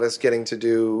things about us getting to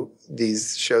do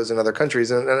these shows in other countries,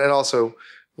 and also,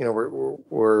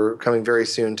 we're coming very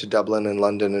soon to Dublin and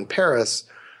London and Paris,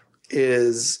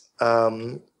 is,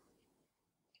 it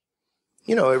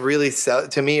really,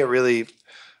 to me, it really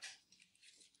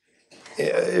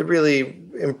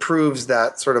improves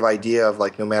that sort of idea of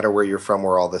like, no matter where you're from,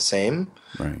 we're all the same.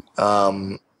 Right.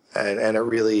 And it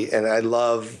really, and I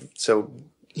love, so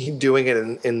doing it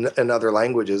in other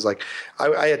languages. Like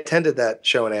I attended that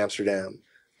show in Amsterdam.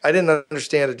 I didn't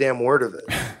understand a damn word of it,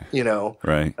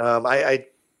 Right.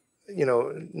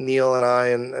 Neil and I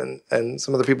and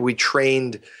some of the people, we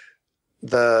trained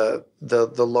the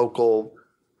local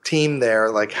team there,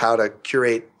 like how to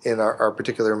curate in our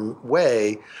particular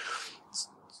way.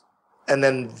 And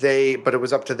then but it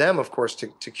was up to them, of course,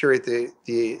 to curate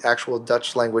the actual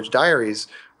Dutch language diaries,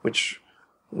 which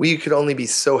we could only be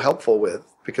so helpful with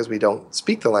because we don't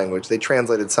speak the language. They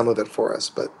translated some of it for us,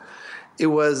 but it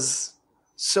was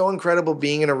so incredible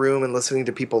being in a room and listening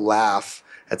to people laugh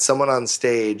at someone on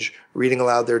stage reading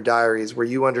aloud their diaries where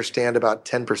you understand about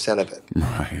 10% of it.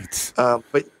 Right.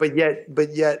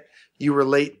 But yet you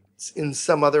relate in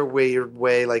some other weird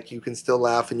way, like you can still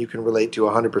laugh and you can relate to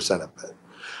 100% of it.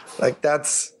 Like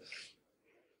that's,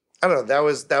 I don't know. That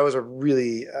was a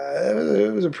really,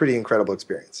 it was a pretty incredible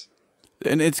experience.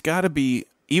 And it's got to be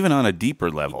even on a deeper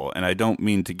level. And I don't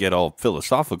mean to get all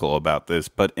philosophical about this,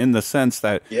 but in the sense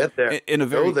that in a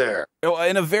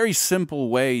very simple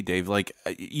way, Dave, like,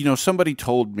 somebody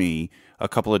told me a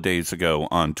couple of days ago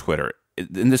on Twitter,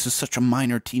 and this is such a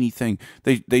minor, teeny thing.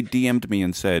 They DM'd me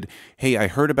and said, "Hey, I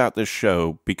heard about this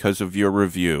show because of your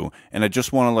review, and I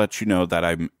just want to let you know that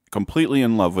I'm completely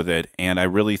in love with it, and I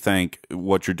really thank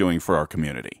what you're doing for our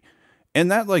community." And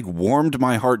that like warmed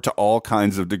my heart to all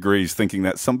kinds of degrees, thinking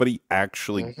that somebody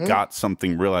actually got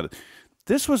something real out of it.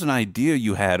 This was an idea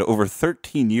you had over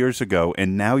 13 years ago,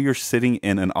 and now you're sitting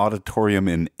in an auditorium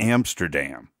in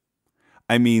Amsterdam.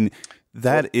 I mean,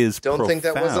 that is don't profound.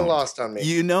 Think that wasn't lost on me.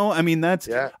 You know, I mean, that's,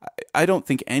 I don't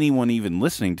think anyone even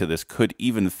listening to this could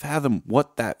even fathom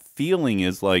what that feeling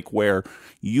is like, where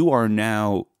you are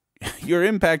now, you're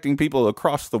impacting people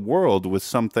across the world with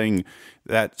something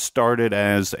that started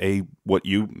as what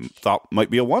you thought might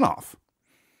be a one-off.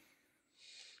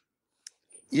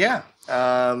 Yeah.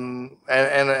 And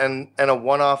a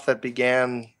one-off that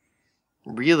began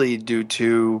really due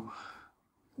to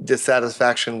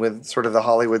dissatisfaction with sort of the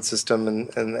Hollywood system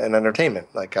and entertainment.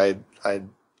 Like I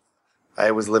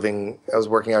was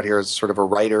working out here as sort of a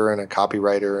writer and a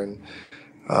copywriter. And,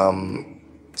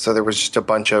 so there was just a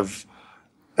bunch of,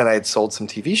 and I had sold some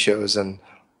TV shows and,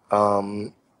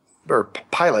 or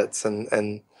pilots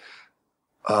and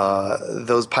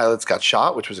those pilots got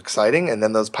shot, which was exciting. And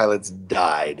then those pilots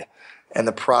died. And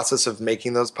the process of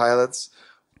making those pilots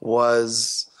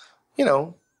was,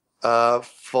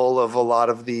 full of a lot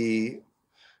of the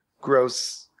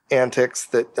gross antics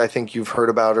that I think you've heard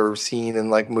about or seen in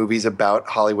like movies about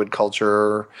Hollywood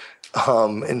culture,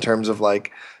 in terms of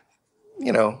like,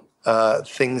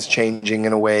 things changing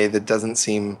in a way that doesn't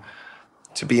seem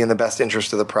to be in the best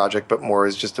interest of the project, but more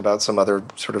is just about some other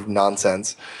sort of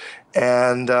nonsense.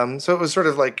 And so it was sort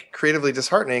of like creatively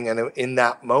disheartening. And in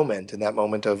that moment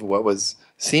of what was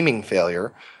seeming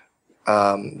failure,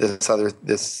 this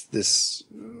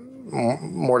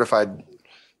Mortified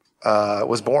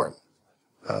was born.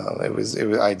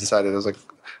 I decided, I was like,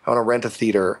 I want to rent a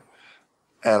theater,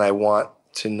 and I want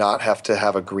to not have to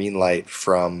have a green light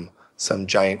from some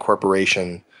giant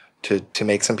corporation to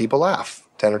make some people laugh,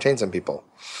 to entertain some people.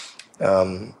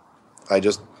 I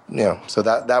just, so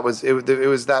that was, it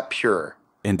was that pure.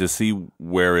 And to see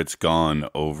where it's gone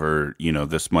over,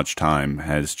 this much time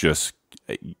has just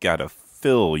got to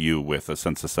fill you with a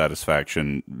sense of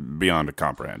satisfaction beyond a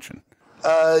comprehension.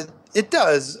 It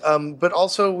does, but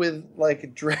also with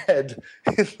like dread,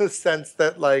 in the sense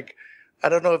that like, I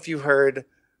don't know if you've heard,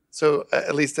 so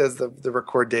at least as the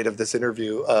record date of this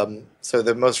interview, so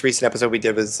the most recent episode we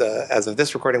did was, as of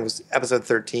this recording, was episode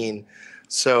 13.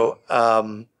 So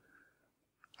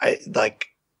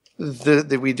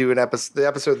we do an episode. The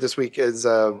episode this week is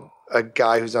a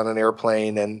guy who's on an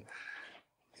airplane, and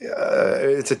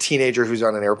it's a teenager who's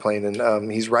on an airplane,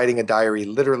 and he's writing a diary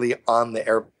literally on the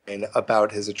airplane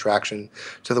about his attraction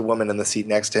to the woman in the seat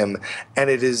next to him. And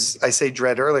it is, I say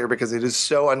dread earlier because it is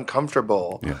so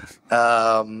uncomfortable, yes.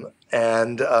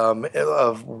 And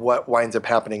of what winds up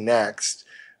happening next,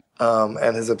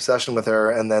 and his obsession with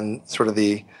her, and then sort of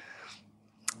the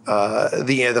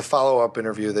follow-up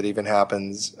interview that even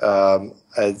happens.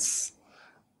 It's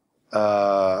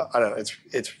I don't know,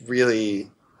 it's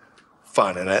really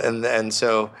fun. And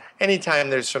so anytime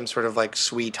there's some sort of like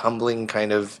sweet, humbling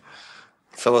kind of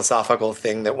philosophical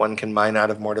thing that one can mine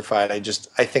out of Mortified, I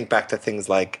think back to things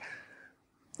like,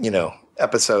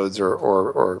 episodes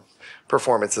or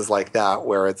performances like that,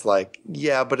 where it's like,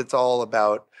 yeah, but it's all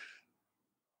about,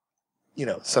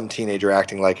 some teenager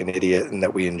acting like an idiot, and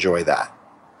that we enjoy that.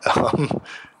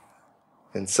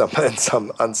 On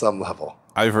some level.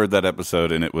 I've heard that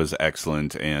episode and it was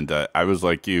excellent, and I was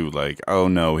like you, like, oh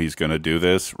no, he's gonna do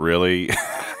this, really?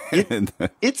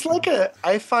 It's like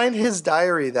I find his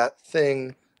diary, that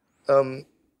thing, to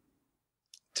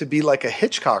be like a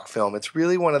Hitchcock film. It's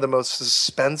really one of the most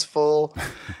suspenseful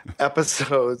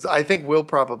episodes I think we'll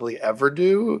probably ever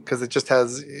do, because it just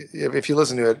has, if you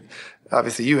listen to it,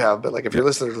 obviously you have, but like if your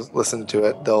listeners listen to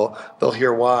it, they'll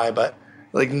hear why. But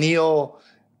like Neil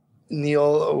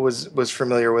was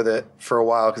familiar with it for a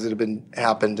while because it had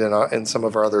happened in some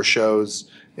of our other shows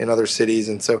in other cities,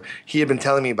 and so he had been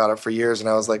telling me about it for years, and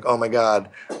I was like, oh my God,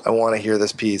 I want to hear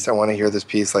this piece.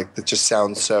 Like, it just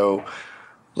sounds so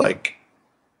like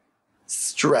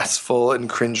stressful and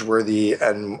cringeworthy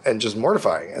and just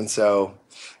mortifying. And so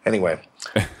anyway,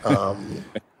 and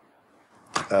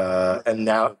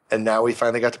now we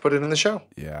finally got to put it in the show.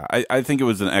 Yeah, I think it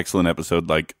was an excellent episode.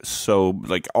 Like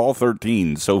all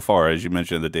 13 so far, as you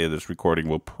mentioned, the day of this recording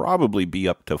will probably be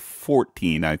up to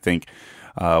 14, I think,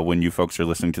 when you folks are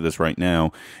listening to this right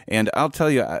now. And I'll tell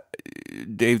you,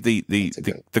 Dave,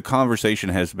 the conversation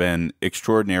has been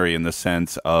extraordinary in the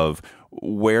sense of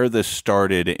where this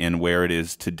started and where it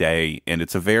is today. And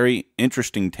it's a very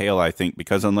interesting tale, I think,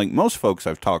 because unlike most folks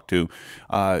I've talked to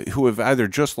who have either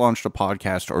just launched a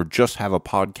podcast or just have a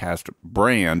podcast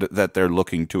brand that they're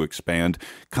looking to expand,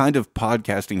 kind of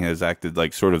podcasting has acted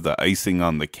like sort of the icing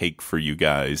on the cake for you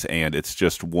guys. And it's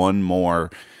just one more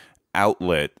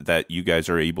outlet that you guys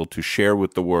are able to share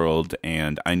with the world.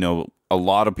 And I know a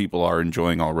lot of people are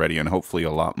enjoying already, and hopefully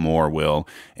a lot more will.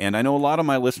 And I know a lot of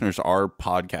my listeners are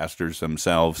podcasters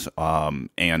themselves,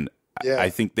 and I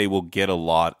think they will get a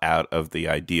lot out of the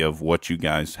idea of what you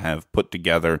guys have put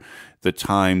together, the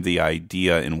time, the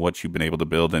idea, and what you've been able to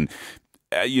build. And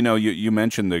you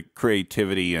mentioned the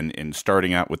creativity and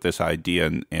starting out with this idea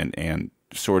and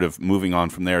sort of moving on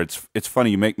from there. It's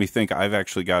funny, you make me think I've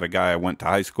actually got a guy I went to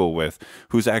high school with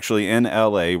who's actually in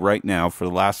LA right now for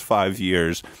the last 5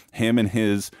 years. Him and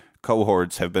his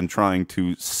cohorts have been trying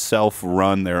to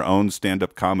self-run their own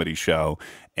stand-up comedy show,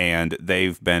 and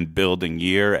they've been building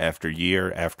year after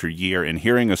year after year. And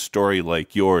hearing a story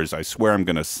like yours, I swear I'm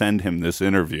going to send him this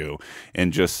interview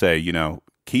and just say,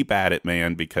 keep at it,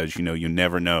 man, because you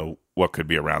never know what could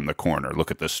be around the corner.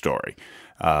 Look at this story.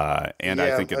 I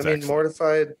think it's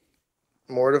excellent.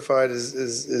 Mortified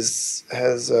has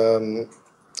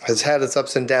had its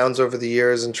ups and downs over the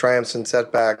years and triumphs and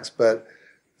setbacks, but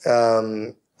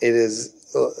it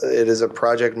is a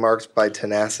project marked by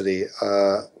tenacity.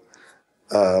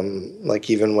 Like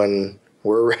even when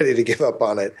we're ready to give up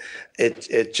on it,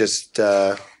 it just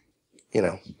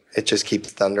it just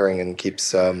keeps thundering and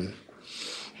keeps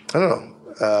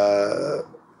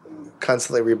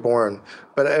constantly reborn.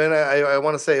 But I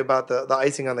want to say about the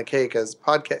icing on the cake as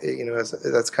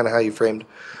podcast, that's kind of how you framed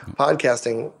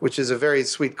podcasting, which is a very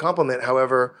sweet compliment.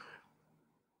 However,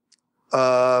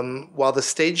 while the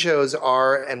stage shows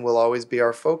are and will always be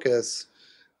our focus,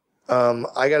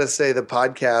 I got to say the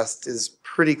podcast is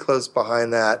pretty close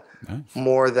behind that. Nice.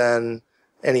 More than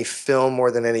any film,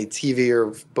 more than any TV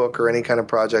or book or any kind of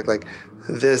project like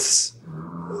this.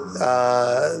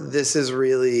 This is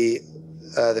really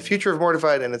the future of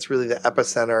Mortified, and it's really the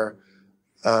epicenter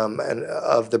and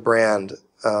of the brand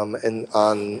and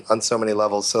on so many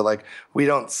levels. So like we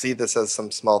don't see this as some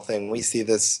small thing. We see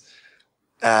this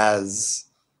as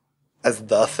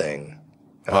the thing.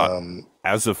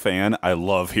 As a fan, I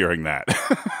love hearing that.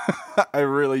 I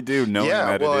really do, knowing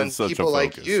that it is such a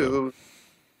focus.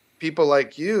 People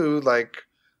like you, like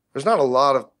there's not a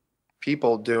lot of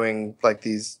people doing like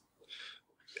these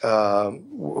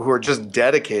who are just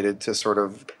dedicated to sort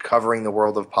of covering the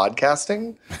world of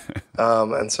podcasting.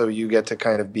 And so you get to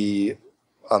kind of be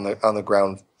on the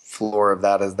ground floor of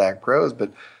that as that grows.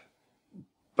 But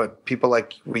people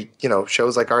like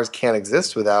shows like ours can't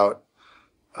exist without,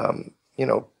 I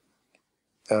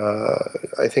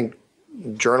think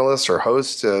journalists or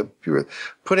hosts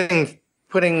putting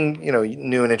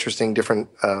new and interesting different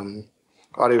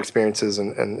audio experiences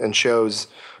and shows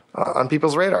on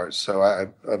people's radars. So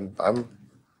I'm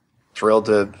thrilled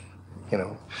to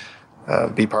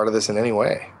be part of this in any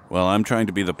way. Well, I'm trying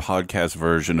to be the podcast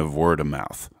version of word of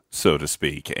mouth, so to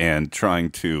speak, and trying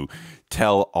to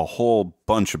tell a whole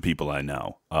bunch of people I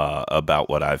know about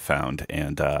what I've found.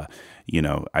 And I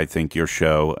think your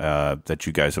show that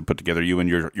you guys have put together, you and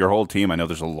your whole team, I know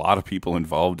there's a lot of people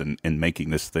involved in making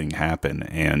this thing happen.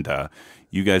 And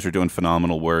you guys are doing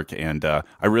phenomenal work, and I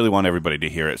really want everybody to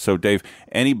hear it. So, Dave,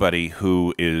 anybody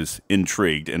who is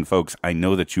intrigued, and folks, I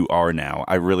know that you are now,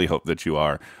 I really hope that you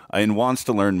are, and wants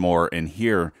to learn more and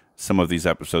hear some of these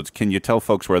episodes, can you tell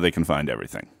folks where they can find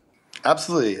everything?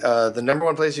 Absolutely. The number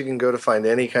one place you can go to find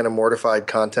any kind of Mortified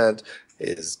content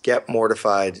is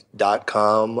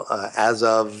getmortified.com. As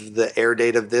of the air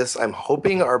date of this, I'm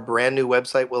hoping our brand new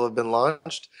website will have been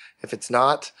launched. If it's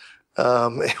not,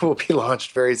 it will be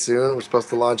launched very soon. We're supposed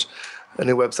to launch a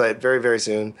new website very, very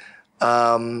soon.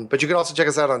 But you can also check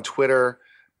us out on Twitter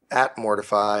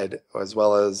 @Mortified, as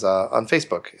well as on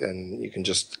Facebook. And you can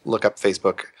just look up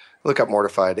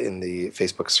Mortified in the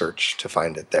Facebook search to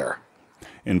find it there.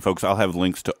 And folks, I'll have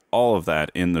links to all of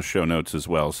that in the show notes as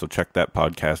well. So check that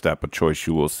podcast app of choice.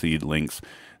 You will see links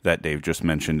that Dave just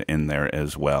mentioned in there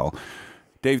as well.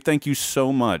 Dave, thank you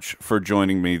so much for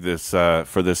joining me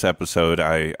for this episode.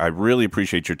 I really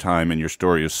appreciate your time, and your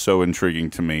story is so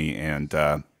intriguing to me. And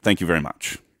thank you very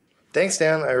much. Thanks,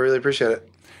 Dan. I really appreciate it.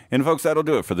 And folks, that'll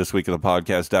do it for this week of the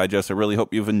Podcast Digest. I really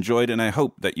hope you've enjoyed, and I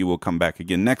hope that you will come back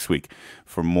again next week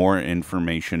for more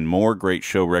information, more great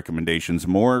show recommendations,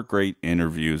 more great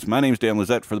interviews. My name's Dan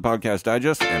Lizette for the Podcast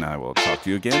Digest, and I will talk to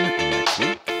you again next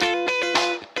week.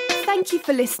 Thank you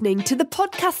for listening to the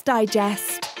Podcast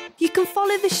Digest. You can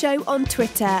follow the show on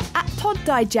Twitter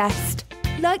 @PodDigest.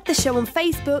 Like the show on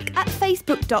Facebook at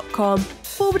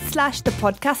facebook.com/The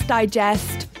Podcast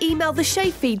Digest. Email the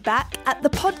show feedback at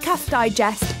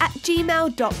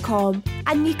thepodcastdigest@gmail.com.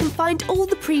 And you can find all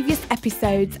the previous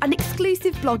episodes and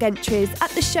exclusive blog entries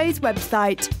at the show's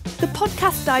website,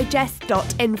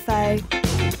 thepodcastdigest.info.